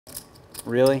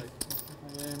Really?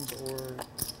 Games or...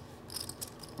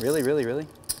 Really?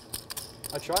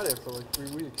 I tried it for like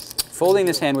 3 weeks. Folding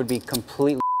this hand would be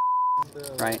completely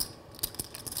right?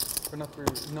 Or not 3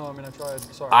 weeks. No, I mean I tried.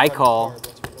 Sorry. I call.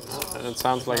 It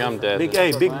sounds like I'm dead. Big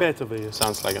bet over here.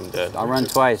 Sounds like I'm dead. I'll run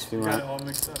twice if you want. All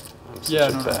mixed up. Yeah,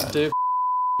 No, Dave.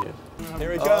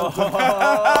 Here we go.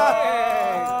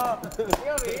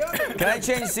 Can I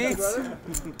change seats?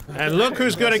 And look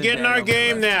who's going to get in our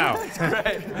game now.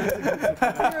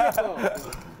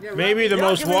 Maybe the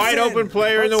most wide open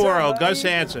player in the world, Gus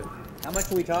Hansen. How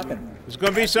much are we talking? There's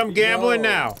going to be some gambling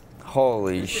now.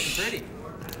 Holy sh!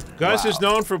 Gus is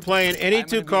known for playing any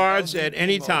two cards at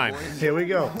any time. Here we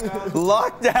go.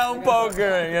 Lockdown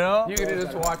poker, you know? You can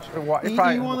just watch the watch. You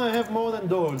want to have more than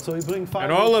Doyle, so you bring 5.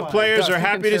 And all the players are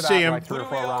happy to see him, like 3 or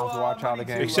 4 rounds to watch how the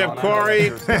game except Corey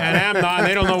and Amnon.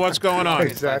 They don't know what's going on.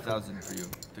 Exactly. 5,000 for you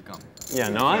to come. Yeah,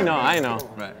 no, I know.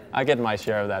 Right. I get my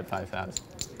share of that 5,000.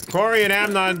 Corey and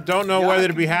Amnon don't know whether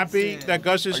to be happy that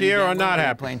Gus is here or not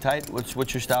happy. Playing tight? What's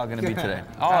your style going to be today?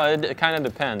 Oh, it kind of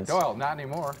depends. Well, not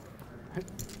anymore.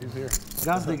 He's here.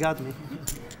 Gus, they got me.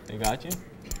 They got you?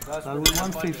 That was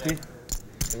 150.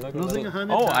 Losing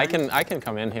 100. Oh, I can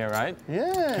come in here, right?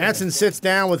 Yeah. Hansen sits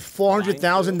down with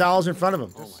 $400,000 in front of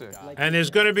him. And there's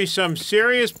going to be some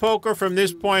serious poker from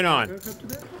this point on.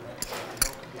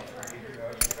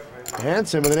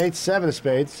 Hansen with an 8-7 of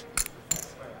spades.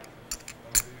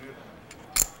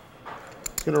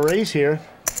 He's going to raise here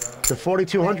to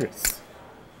 4,200.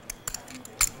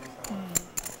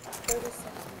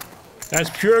 That's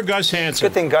pure Gus Hansen.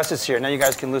 Good thing Gus is here. Now you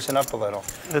guys can loosen up a little.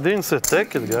 I didn't say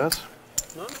take it, Gus.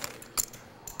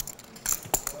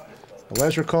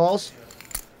 Leisure calls.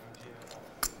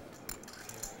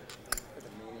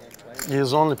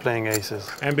 He's only playing aces.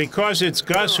 And because it's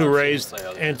Gus who raised,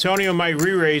 Antonio might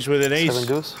re-raise with an ace, 7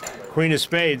 deuce. queen of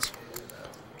spades.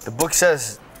 The book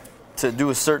says to do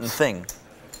a certain thing.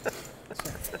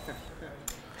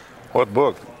 What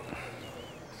book?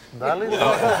 You don't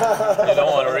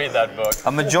want to read that book.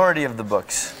 A majority of the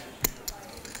books.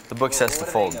 The book says to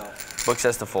fold. Book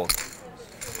says to fold.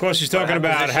 Of course, he's talking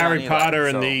about Harry Potter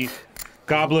and the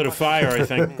Goblet of Fire, I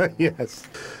think. Yes.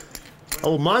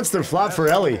 Oh, monster flop for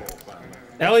Ellie.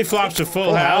 Ellie flops a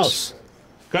full house.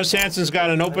 Gus Hansen's got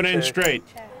an open-end straight.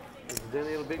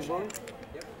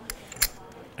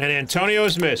 And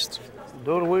Antonio's missed.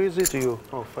 Door, where is it to you?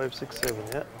 Oh, 5, 6, 7,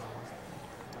 yeah.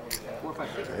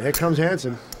 Here comes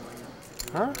Hansen.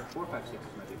 Huh?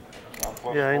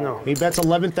 Yeah, I know. He bets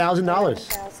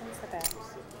 $11,000.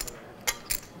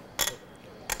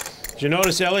 Did you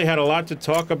notice Ellie had a lot to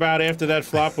talk about after that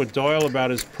flop with Doyle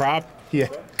about his prop? Yeah.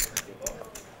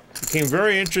 It became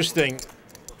very interesting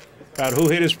about who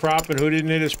hit his prop and who didn't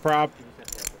hit his prop.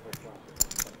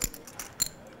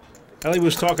 Ellie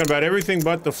was talking about everything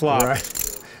but the flop.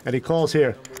 Right. And he calls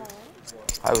here.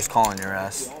 I was calling your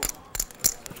ass.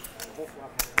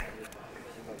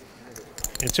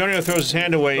 Antonio throws his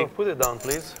hand away. So put it down,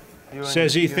 please.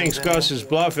 Says he thinks Gus is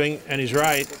bluffing, and he's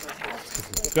right.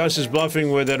 Gus is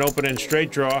bluffing with an open-end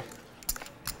straight draw.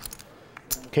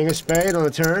 King of spade on the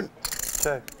turn.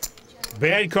 Check.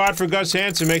 Bad card for Gus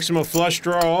Hansen, makes him a flush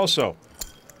draw also.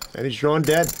 And he's drawn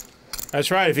dead.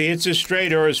 That's right, if he hits his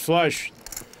straight or his flush,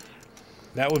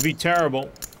 that would be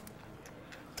terrible.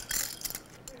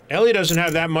 Ellie doesn't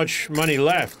have that much money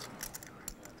left.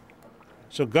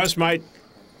 So Gus might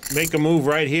make a move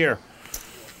right here.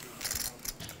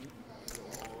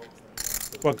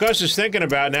 What Gus is thinking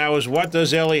about now is, what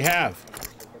does Ellie have?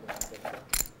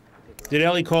 Did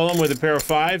Ellie call him with a pair of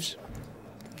fives?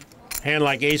 Hand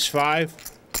like ace-5?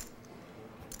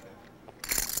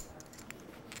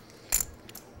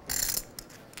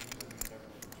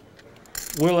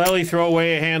 Will Ellie throw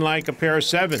away a hand like a pair of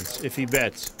sevens if he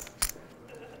bets?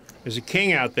 There's a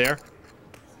king out there.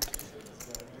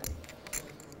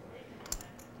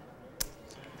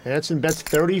 Hansen bets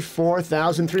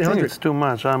 34,300. It's too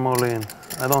much. I'm all in.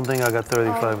 I don't think I got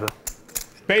 35 though.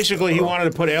 Basically, he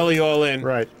wanted to put Ellie all in.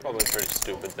 Right. Probably a pretty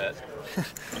stupid bet.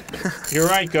 You're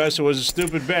right, Gus. It was a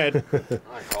stupid bet. I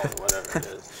call it whatever it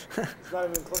is.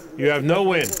 You have no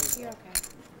win.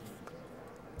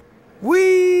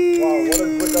 Whee! Wow, what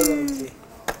a quick run.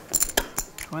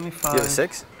 25. You have a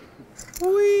 6?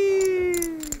 Whee!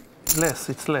 Less.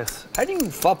 It's less. How do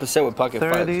you flop a set with pocket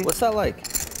 30. fives? What's that like?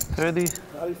 30.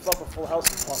 How do you flop a full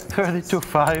house? 32,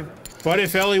 5. But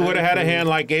if Ellie would have had a hand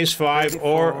like ace-5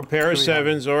 or a pair of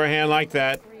sevens or a hand like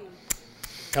that,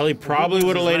 Ellie probably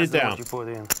would have laid it down.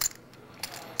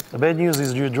 The bad news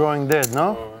is you're drawing dead,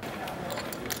 no?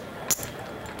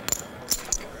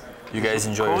 You guys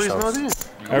enjoy Corey's yourselves. not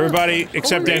in. Everybody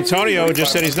except Antonio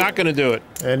just said he's not going to do it.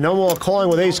 And no more calling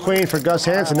with ace-queen for Gus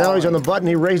Hansen. Now he's on the button.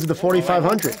 He raises to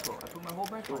 4,500.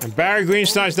 And Barry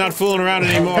Greenstein's not fooling around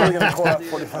anymore.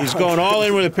 He's going all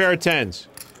in with a pair of tens.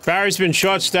 Barry's been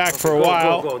short stacked for a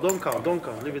while. Go. Don't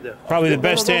count. Leave it there. Probably the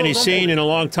best hand he's seen in a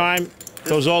long time.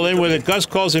 Goes all in with it. Gus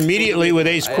calls immediately with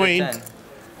ace-queen.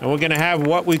 And we're going to have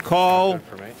what we call,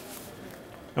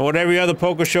 and what every other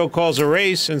poker show calls a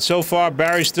race. And so far,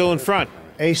 Barry's still in front.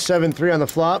 Ace-7-3 on the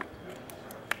flop.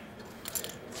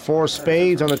 4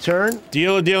 spades on the turn.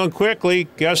 Dealer dealing quickly.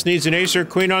 Gus needs an ace or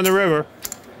queen on the river.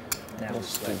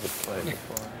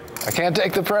 I can't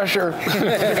take the pressure.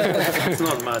 It's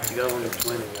not much. You got only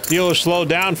 20. Dealer slowed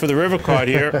down for the river card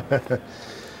here.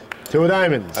 2 of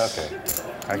diamonds. Okay.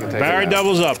 I can take Barry it now.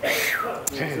 doubles up.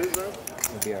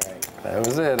 That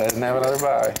was it. I didn't have another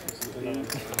buy.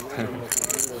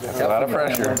 That's a lot of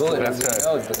pressure.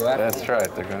 That's right. That's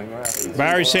right. They're going to go after you.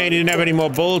 Barry's saying he didn't have any more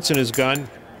bullets in his gun.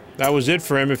 That was it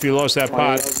for him if he lost that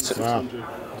pot. Wow.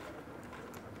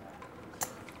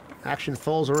 Action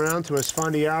folds around to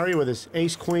Esfandiari with his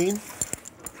ace-queen.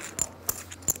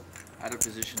 Out of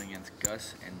position against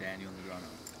Gus and Daniel Negreanu.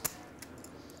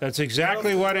 That's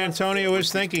exactly what Antonio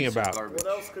is thinking about.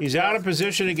 He's out of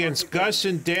position against Gus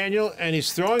and Daniel, and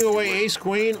he's throwing away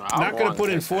ace-queen. Not going to put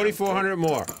in 4,400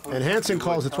 more. And Hansen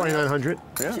calls the 2,900.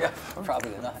 Yeah, probably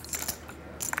not.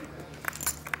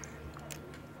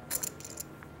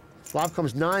 Flop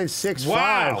comes 9-6-5.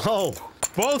 Wow. Oh.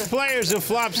 Both players have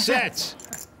flopped sets.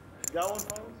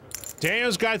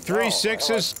 Daniel's got 3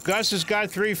 sixes. Gus has got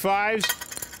 3 fives.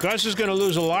 Gus is going to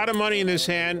lose a lot of money in this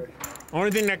hand. Only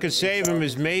thing that could save him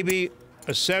is maybe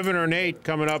a 7 or an 8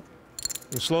 coming up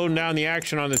and slowing down the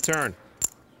action on the turn.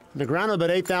 Negreanu bet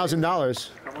 $8,000.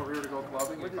 Come over here to go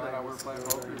clubbing and find out we're playing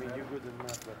poker.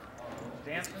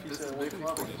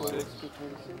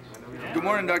 Good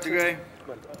morning, Dr. Gray.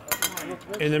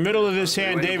 In the middle of this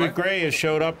hand, David Gray has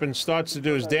showed up and starts to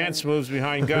do his dance moves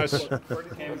behind Gus. This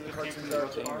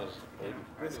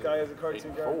guy has a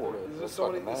cartoon guy. There's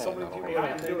so many people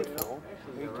that can do it, you know?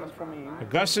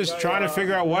 Gus is trying to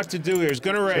figure out what to do here. He's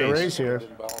going to raise. Raise here.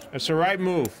 That's the right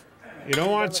move. You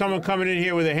don't want someone coming in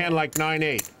here with a hand like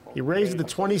 9-8. He raised it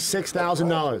to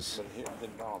 $26,000.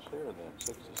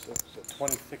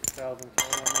 26,000.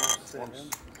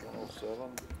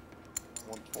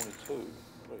 122.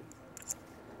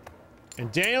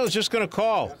 And Daniel is just going to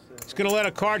call. He's going to let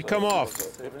a card come off.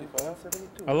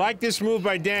 I like this move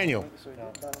by Daniel.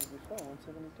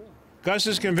 Gus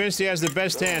is convinced he has the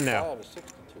best hand now.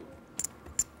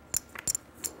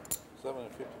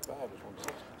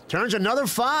 Turns another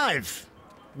 5.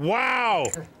 Wow!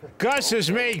 Gus has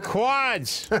made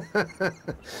quads.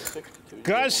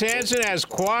 Gus Hansen has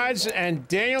quads, and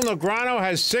Daniel Negreanu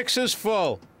has 6s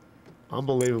full.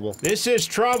 Unbelievable. This is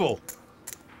trouble.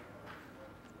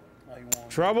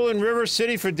 Trouble in River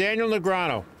City for Daniel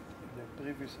Negreanu. The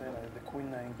previous hand, I had the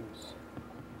queen 9 deuce.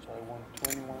 So I won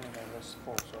 21 and I lost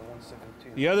 4, so I won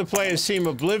 17. The other players seem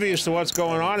oblivious to what's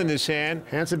going on in this hand.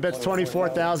 Hansen bets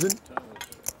 24,000.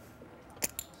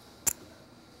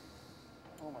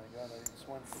 Oh my God, it's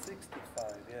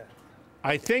 165, yeah.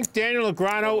 I think Daniel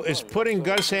Negreanu is putting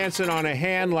Gus Hansen on a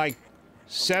hand like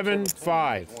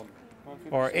 7-5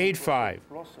 or 8-5.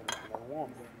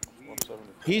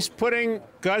 He's putting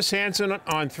Gus Hansen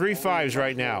on 3 5s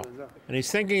right now. And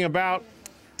he's thinking about,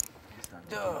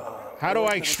 how do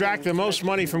I extract the most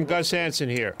money from Gus Hansen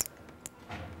here?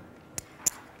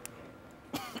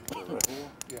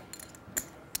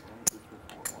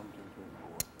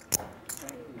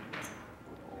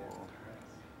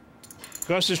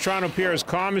 Gus is trying to appear as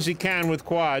calm as he can with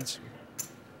quads.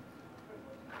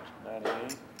 98,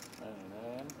 99.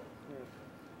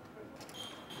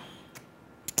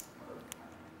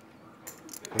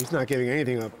 He's not giving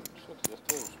anything up.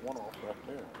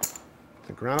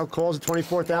 Negreanu calls at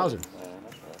 24,000.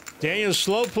 Daniel's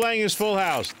slow playing his full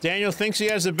house. Daniel thinks he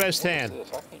has the best hand.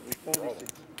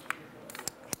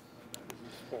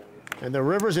 And the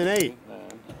river's an 8.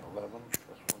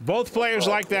 Both players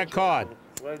like that card.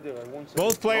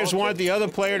 Both players want the other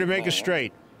player to make a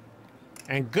straight.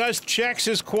 And Gus checks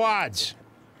his quads.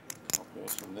 Okay,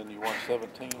 so then you won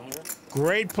 17 here.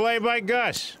 Great play by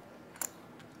Gus.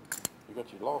 You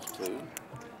got you lost 2.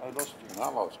 I lost 2. And I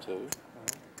lost 2.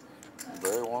 And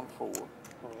Barry won 4.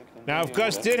 Now, if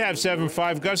Gus did have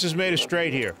 7-5, Gus has made a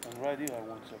straight here. And right here I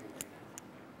won 17.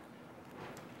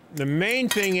 The main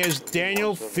thing is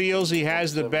Daniel feels he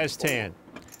has the best hand.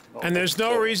 And there's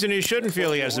no reason he shouldn't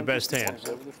feel he has the best hand.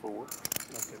 174. Okay,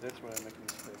 that's where I make a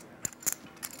mistake.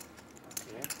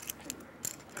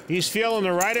 Okay. He's feeling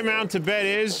the right amount to bet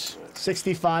is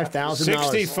 $65,000.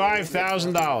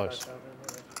 $65,000.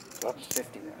 That's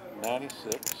 50 there.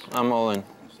 96. I'm all in.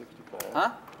 65.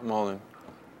 Huh? I'm all in.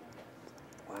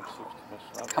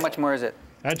 160. How much more is it?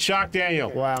 That shocked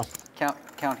Daniel. Wow. Count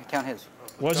his.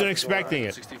 Wasn't expecting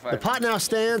it. The pot now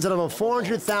stands at over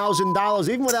 $400,000.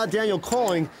 Even without Daniel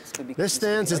calling, this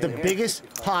stands as the biggest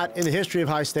pot in the history of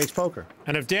high-stakes poker.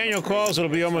 And if Daniel calls,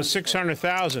 it'll be almost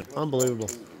 600,000. Unbelievable.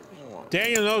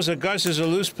 Daniel knows that Gus is a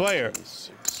loose player,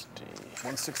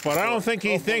 but I don't think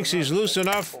he thinks he's loose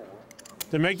enough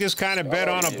to make this kind of bet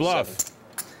on a bluff.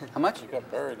 How much?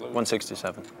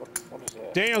 167.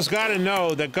 Daniel's got to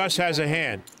know that Gus has a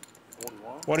hand.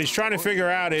 What he's trying to figure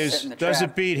out is, does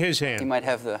it beat his He hand? might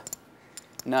have the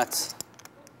nuts.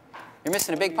 You're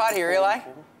missing a big pot here, Eli.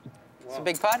 It's a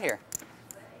big pot here.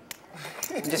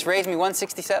 You just raised me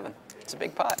 167. It's a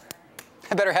big pot.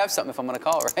 I better have something if I'm going to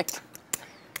call, right?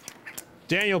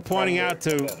 Daniel pointing out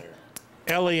to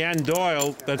Ellie and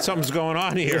Doyle that something's going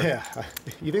on here. Yeah.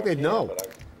 You think they'd know? But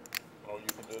I know you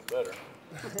can do it better.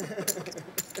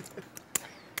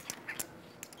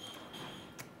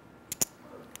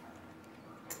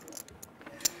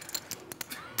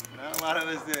 A lot of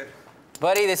us did.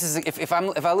 Buddy, this is if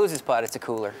I lose this pot, it's a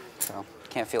cooler, so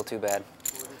can't feel too bad.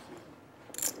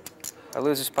 If I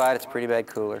lose this pot, it's a pretty bad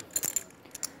cooler.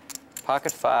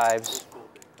 Pocket fives,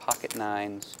 pocket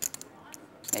nines,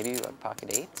 maybe like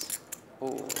pocket eights.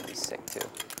 Ooh, that'd be sick too.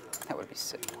 That would be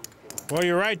sick. Well,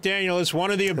 you're right, Daniel. It's one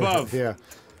of the above. Yeah.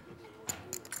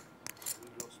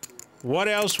 What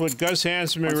else would Gus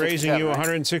Hansen be raising you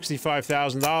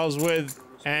 $165,000 with?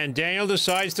 And Daniel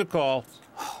decides to call.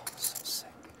 Oh, so sick.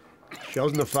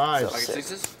 Shows in the fives.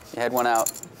 Sixes? You had one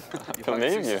out. I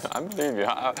believe you. I believe you.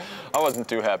 I wasn't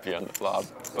too happy on the flop,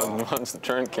 but once the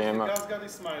turn came up.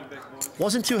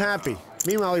 Wasn't too happy.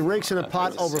 Meanwhile, he rakes in a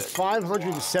pot over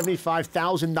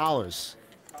 $575,000.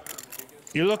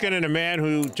 You're looking at a man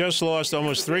who just lost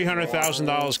almost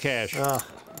 $300,000 cash.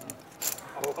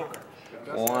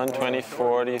 120,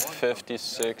 40, 50,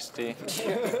 60,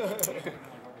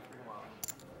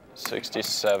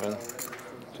 67. It's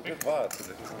a good pot.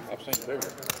 I've seen bigger.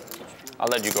 I'll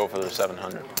let you go for the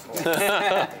 700.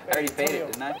 I already paid it,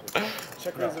 didn't I?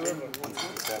 Check raise the river.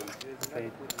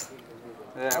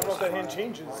 Yeah. How about that hand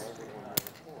changes?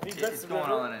 If he bets the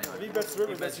river, if he bets the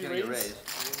river, That's does he gonna get raise? raised.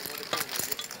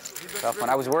 Tough one.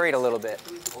 I was worried a little bit.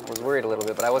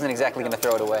 But I wasn't exactly going to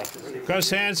throw it away. Gus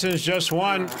Hansen's just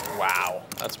won Wow,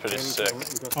 that's pretty sick.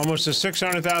 almost a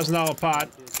 $600,000 pot,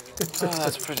 Oh,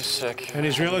 that's pretty sick. and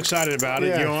he's real excited about it.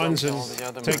 Yeah. Yawns and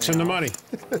takes in the money.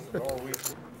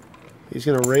 He's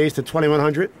going to raise to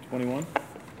 2,100. 21.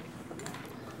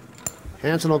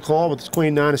 Hansen will call with his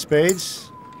queen nine of spades.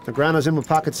 Negrano's in with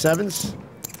pocket sevens.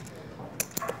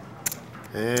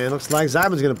 And looks like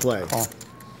Zyman's going to play.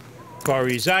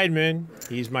 Corey Zeidman,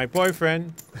 he's my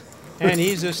boyfriend, and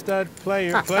he's a stud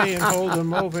player playing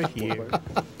Hold'em over here.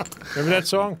 Remember that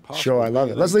song? Sure, I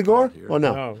love it. Leslie Gore? Oh,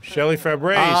 no. Oh, Shelley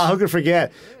Fabre. Who could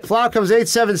forget? Flop comes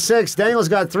 8-7-6. Daniel's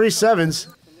got 3 sevens.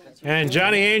 And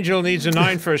Johnny Angel needs a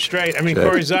 9 for a straight. I mean,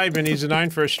 Corey Zeidman needs a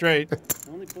 9 for a straight.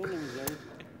 Only problem is that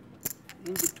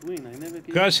in between. I never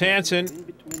get Gus Hansen in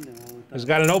between them all the time. has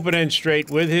got an open-end straight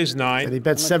with his And 9. he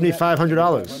bet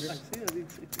 $7,500.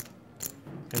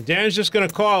 And Dan's just going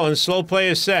to call and slow play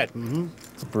his set.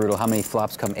 It's brutal. How many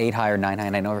flops come 8 high or 9 high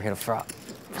and I never hit a flop?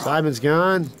 Simon's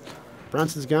gone.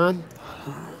 Brunson's gone.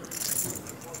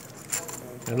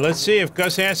 And let's see if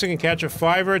Gus Hansen can catch a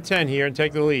 5 or a 10 here and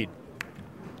take the lead.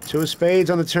 2 of spades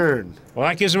on the turn. Well,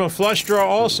 that gives him a flush draw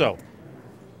also.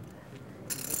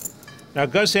 Now,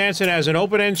 Gus Hansen has an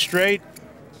open-end straight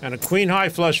and a queen-high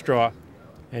flush draw.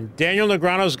 And Daniel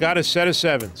Negrano's got a set of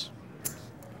 7s.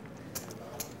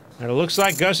 And it looks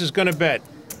like Gus is going to bet.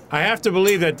 I have to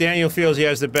believe that Daniel feels he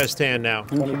has the best hand now.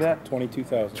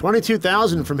 22,000.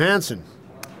 22,000 from Hansen.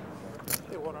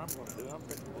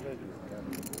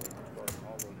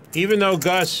 Even though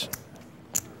Gus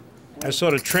has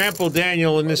sort of trampled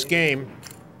Daniel in this game,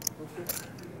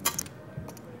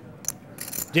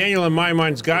 Daniel, in my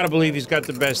mind, has got to believe he's got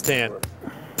the best hand.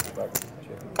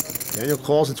 Daniel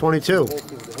calls at 22.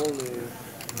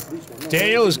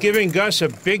 Daniel is giving Gus a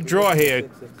big draw here.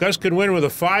 Gus could win with a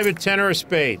 5, a 10, or a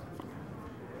spade.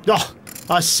 Oh,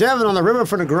 a 7 on the river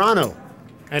for Negrano.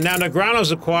 And now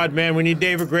Negrano's a quad man. We need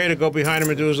David Gray to go behind him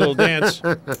and do his little dance.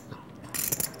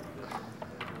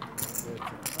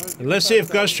 And let's see if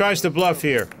Gus tries to bluff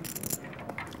here.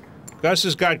 Gus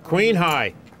has got queen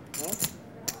high.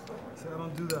 I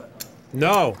don't do that.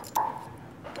 No.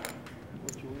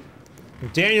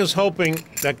 Daniel's hoping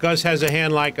that Gus has a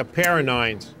hand like a pair of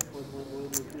 9s.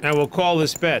 And we'll call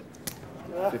this bet.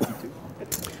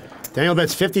 Daniel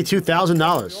bets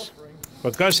 $52,000.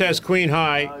 But Gus has queen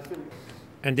high.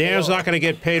 And Daniel's not going to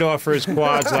get paid off for his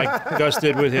quads like Gus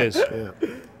did with his.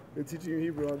 They're teaching you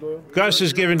Hebrew, huh, Doyle? Gus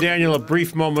has given Daniel a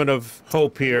brief moment of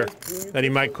hope here that he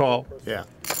might call. Yeah.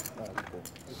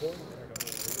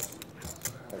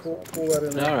 Pull that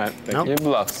in there. All right. Nope. You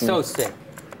bluffed me. So sick.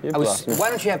 You bluffed me. Why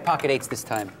don't you have pocket eights this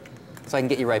time? So I can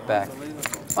get you right back.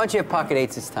 Why don't you have pocket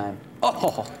eights this time?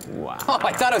 Oh, Wow. oh,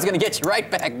 I thought I was going to get you right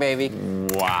back, baby.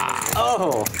 Wow.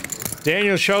 Oh.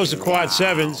 Daniel shows the quad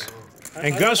sevens,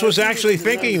 and Gus was actually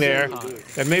thinking there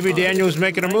that maybe Daniel was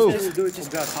making a move.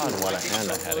 God, what a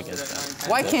hand I had against that.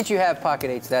 Why can't you have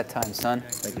pocket eights that time, son?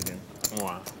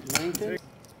 Wow.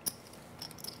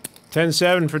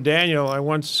 10-7 for Daniel. I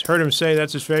once heard him say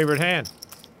that's his favorite hand.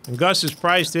 And Gus is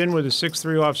priced in with a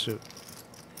 6-3 offsuit.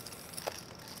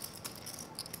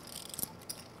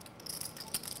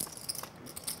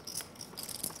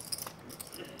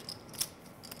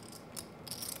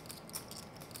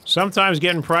 Sometimes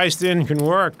getting priced in can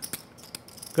work.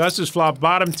 Gus has flopped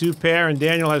bottom 2 pair and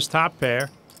Daniel has top pair.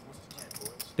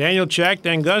 Daniel checked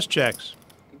and Gus checks.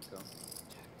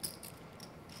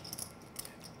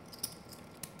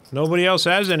 Nobody else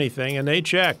has anything and they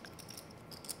check.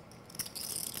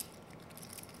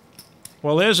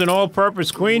 Well, there's an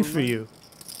all-purpose queen for you.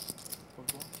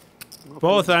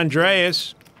 Both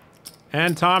Andreas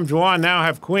and Tom Dwan now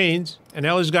have queens, and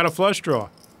Ellie's got a flush draw.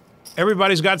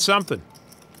 Everybody's got something.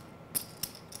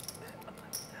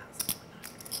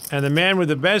 And the man with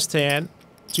the best hand,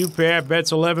 2 pair,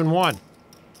 bets 11-1.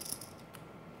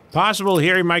 Possible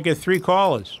here he might get 3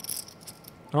 callers.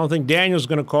 I don't think Daniel's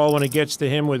going to call when it gets to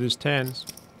him with his 10s.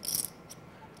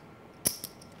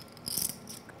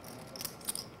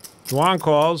 Dwan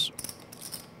calls.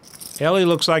 Ellie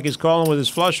looks like he's calling with his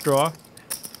flush draw.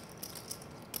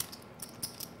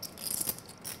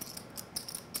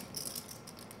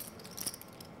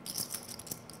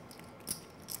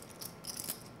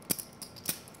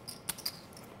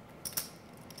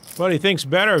 But he thinks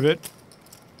better of it.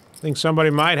 Thinks somebody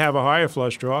might have a higher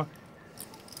flush draw.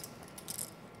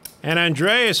 And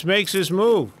Andreas makes his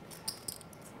move.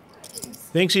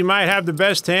 Thinks he might have the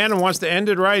best hand and wants to end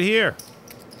it right here.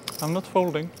 I'm not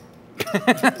folding.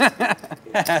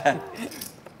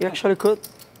 You actually could.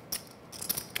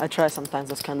 I try sometimes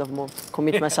this kind of move.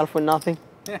 Commit myself with nothing.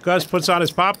 Gus puts on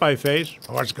his Popeye face.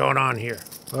 What's going on here?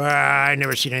 Well, I've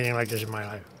never seen anything like this in my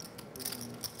life.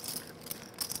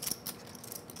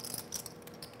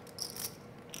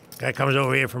 Guy comes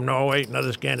over here from Norway,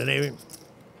 another Scandinavian.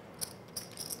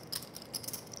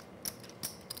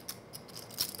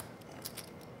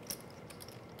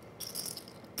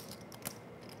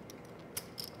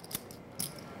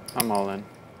 I'm all in.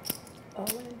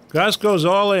 Gus goes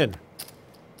all in.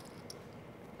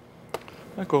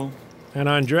 I call. And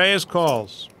Andreas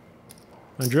calls.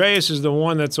 Andreas is the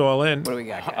one that's all in. What do we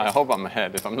got, guys? I hope I'm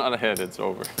ahead. If I'm not ahead, it's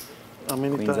over. I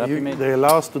mean, Queens up, you mean? they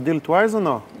allow us to deal twice or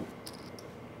no?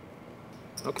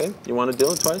 Okay. You want to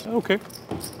deal it twice? Okay.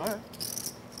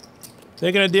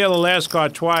 They're going to deal the last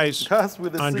card twice. Gus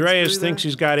with the Andreas 6-3 thinks there.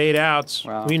 he's got 8 outs.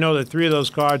 Wow. We know that 3 of those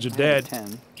cards are dead.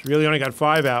 10. He's really only got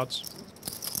 5 outs.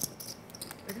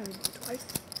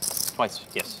 Twice,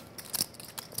 yes.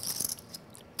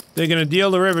 They're going to deal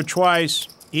the river twice.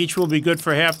 Each will be good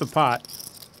for half the pot.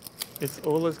 It's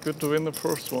always good to win the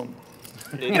first one.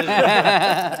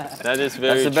 That is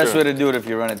very That's the best true. way to do it if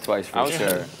you run it twice, for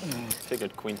sure.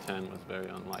 Figured Queen 10 was very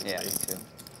unlikely. Yeah, me too.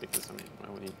 Because, I mean, why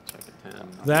would he check a 10?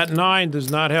 That 9 does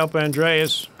not help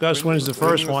Andreas. Gus wins the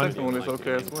first The one. second one is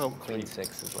okay as well. Queen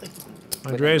 6 is like...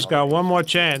 Andreas got one more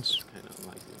chance. Kind of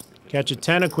unlikely. Catch a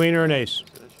 10, a queen, or an ace.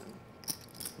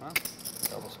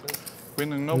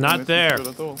 Winning no Not one there. isn't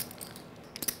good at all.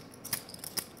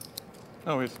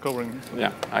 Oh, he's covering.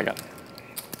 Yeah, I got it.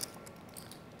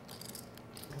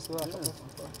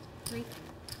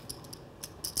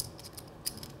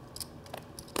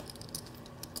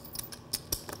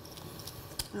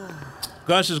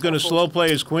 Gus is going to slow play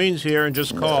his queens here and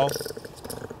just call.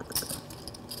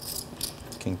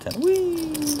 King 10.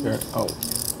 Oh.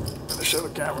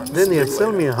 Daniel,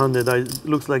 sell me 100.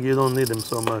 Looks like you don't need them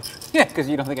so much. Yeah, because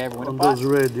you don't think I ever win a On pot? those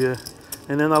red, yeah.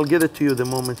 And then I'll get it to you the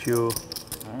moment you...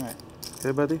 All right.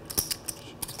 Okay, buddy?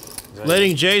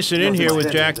 Letting Jason in here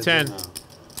with Jack 10.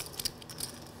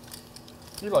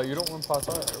 Eli, you don't win pots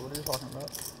either. What are you talking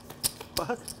about?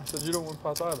 What? I said you don't win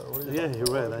pots either. What are you Yeah, talking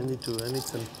you're about? right. I need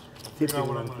some You tipping. know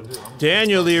what I'm going to do.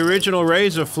 Daniel, the original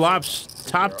raiser, flops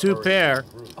top 2 pair.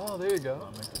 Oh, there you go.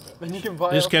 Then you can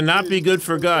buy This up cannot the be good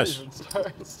for Gus.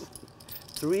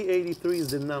 383 is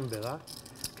the number, huh?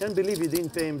 Can't believe you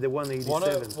didn't pay him the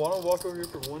 187. Wanna walk over here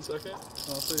for 1 second?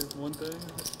 I'll say one thing.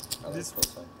 This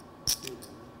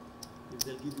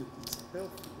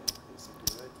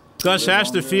Gus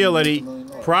has to feel that he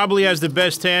probably has the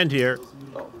best hand here.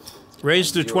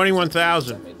 Raised to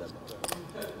 21,000.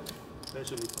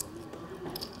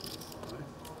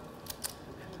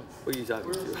 What are you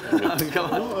talking to?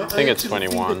 Come on. I think it's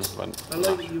 21, but I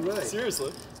like that you're right.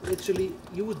 Seriously. Actually,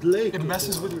 you would like It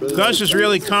messes with your. Gus is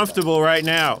really comfortable right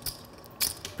now.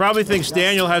 Probably thinks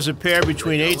Daniel has a pair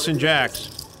between 8s and jacks.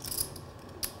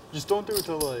 Just don't do it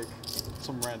to like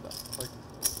some random. Like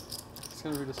it's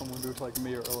gonna be to someone, do it to like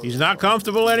me or Ella. He's not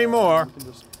comfortable anymore. You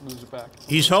can just lose it back.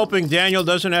 He's hoping Daniel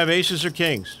doesn't have aces or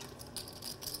kings.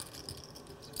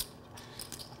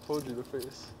 I told you the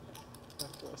face.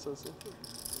 After I said something.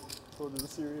 I told you the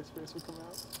serious face would come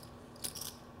out.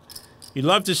 You'd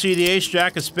love to see the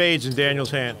ace-jack of spades in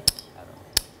Daniel's hand.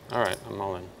 all right, I'm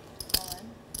all in.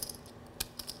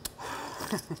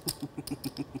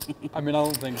 I mean, I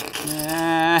don't think.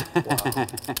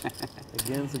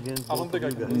 Against I don't think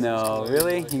I can. No,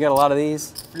 really? You got a lot of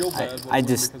these? Feel bad. I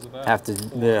just have to.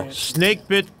 Yeah. Snake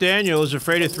bit Daniel is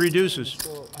afraid of 3 deuces.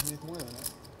 So I need more than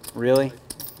that. Really?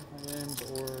 Games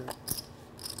or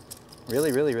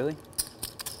Really, really, really?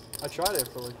 I tried it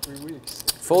for like 3 weeks.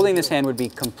 Folding this hand would be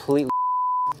completely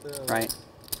right.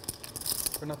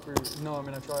 Or not 3 weeks. No, I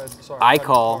mean I tried. Sorry. I tried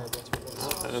call. hard, that's what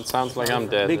it was. It sounds like I'm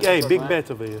dead. big bet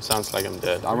over here. Sounds like I'm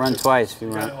dead. I'll run twice if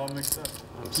you Got it want. all mixed up.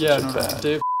 I'm such Yeah, a no, bad.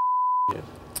 Dave.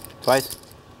 Twice?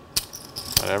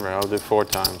 Whatever, I'll do 4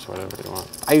 times, whatever you want.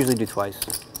 I usually do twice.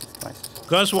 Twice.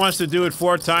 Gus wants to do it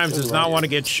 4 times, does not want to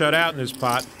get shut out in this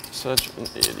pot. Such an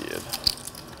idiot.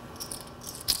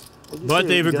 But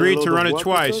they've agreed to run it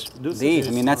twice. These,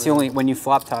 I mean, that's the only, when you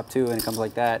flop top 2 and it comes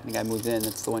like that, and the guy moves in,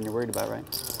 that's the one you're worried about, right?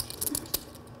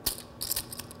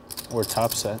 Or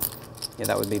top set. Yeah,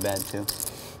 that would be bad too.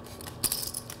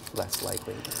 Less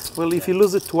likely. Well, if you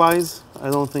lose it twice, I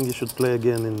don't think you should play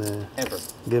again in the Ever.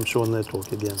 Game Show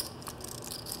Network again.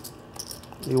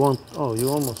 You won't. Oh, you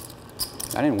almost.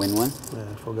 I didn't win one. Yeah,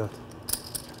 I forgot.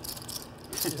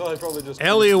 I probably just.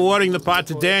 Ellie awarding the pot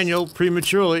to Daniel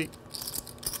prematurely.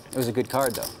 It was a good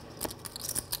card though.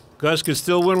 Gus could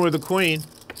still win with the queen.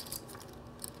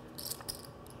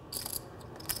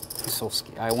 So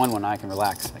I won one. I can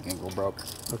relax. I can go broke.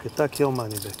 Okay, take your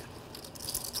money back.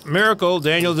 Miracle,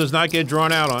 Daniel does not get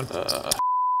drawn out on.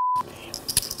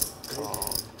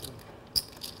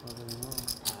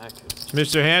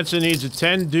 Mr. Hansen needs a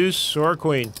 10 deuce or a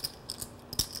queen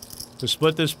to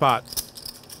split this pot.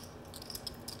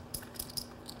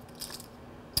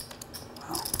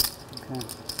 Okay.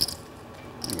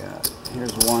 I got,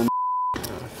 here's 1,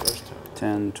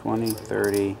 10, 20,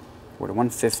 30, we're to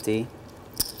 150.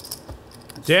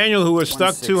 Daniel, who was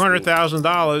stuck 160.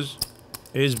 $200,000,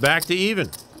 is back to even.